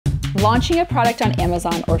Launching a product on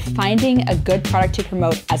Amazon or finding a good product to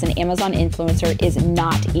promote as an Amazon influencer is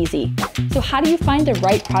not easy. So how do you find the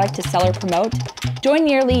right product to sell or promote? Join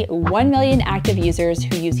nearly 1 million active users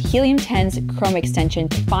who use Helium 10's Chrome extension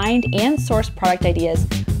to find and source product ideas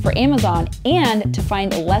for Amazon and to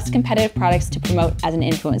find less competitive products to promote as an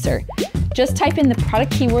influencer. Just type in the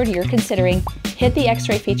product keyword you're considering, hit the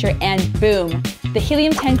X-ray feature, and boom! The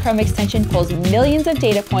Helium 10 Chrome extension pulls millions of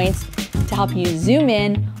data points to help you zoom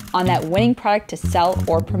in on that winning product to sell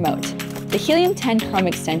or promote. The Helium 10 Chrome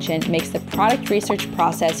extension makes the product research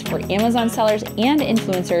process for Amazon sellers and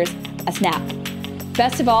influencers a snap.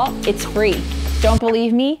 Best of all, it's free. Don't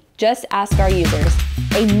believe me? Just ask our users.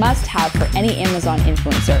 A must-have for any Amazon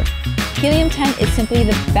influencer. Helium 10 is simply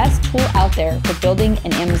the best tool out there for building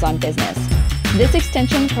an Amazon business. This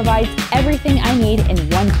extension provides everything I need in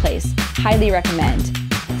one place. Highly recommend.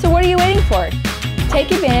 So what are you waiting for?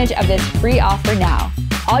 Take advantage of this free offer now.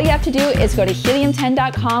 All you have to do is go to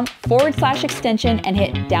helium10.com/extension and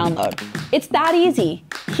hit download. It's that easy.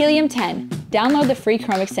 Helium 10. Download the free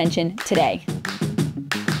Chrome extension today.